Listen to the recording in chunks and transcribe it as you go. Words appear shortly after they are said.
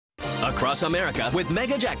across America with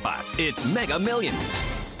mega jackpots. It's Mega Millions.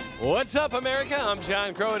 What's up, America? I'm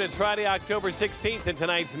John Crow, and it's Friday, October 16th, and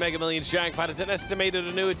tonight's Mega Millions jackpot is an estimated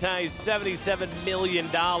annuitized $77 million.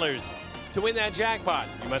 To win that jackpot,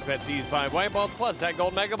 you must bet these 5 white balls plus that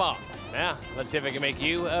gold mega ball. Now, let's see if I can make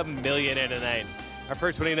you a millionaire tonight. Our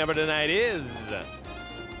first winning number tonight is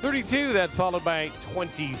 32. That's followed by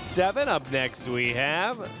 27. Up next, we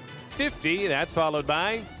have 50. That's followed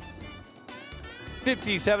by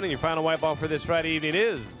 57. And your final white ball for this Friday evening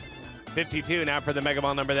is 52. Now for the mega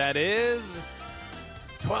ball number, that is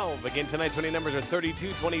 12. Again, tonight's winning numbers are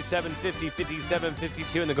 32, 27, 50, 57,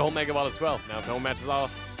 52, and the gold mega ball is 12. Now, if no one matches all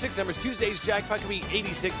 6 numbers, Tuesday's jackpot could be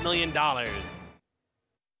 $86 million.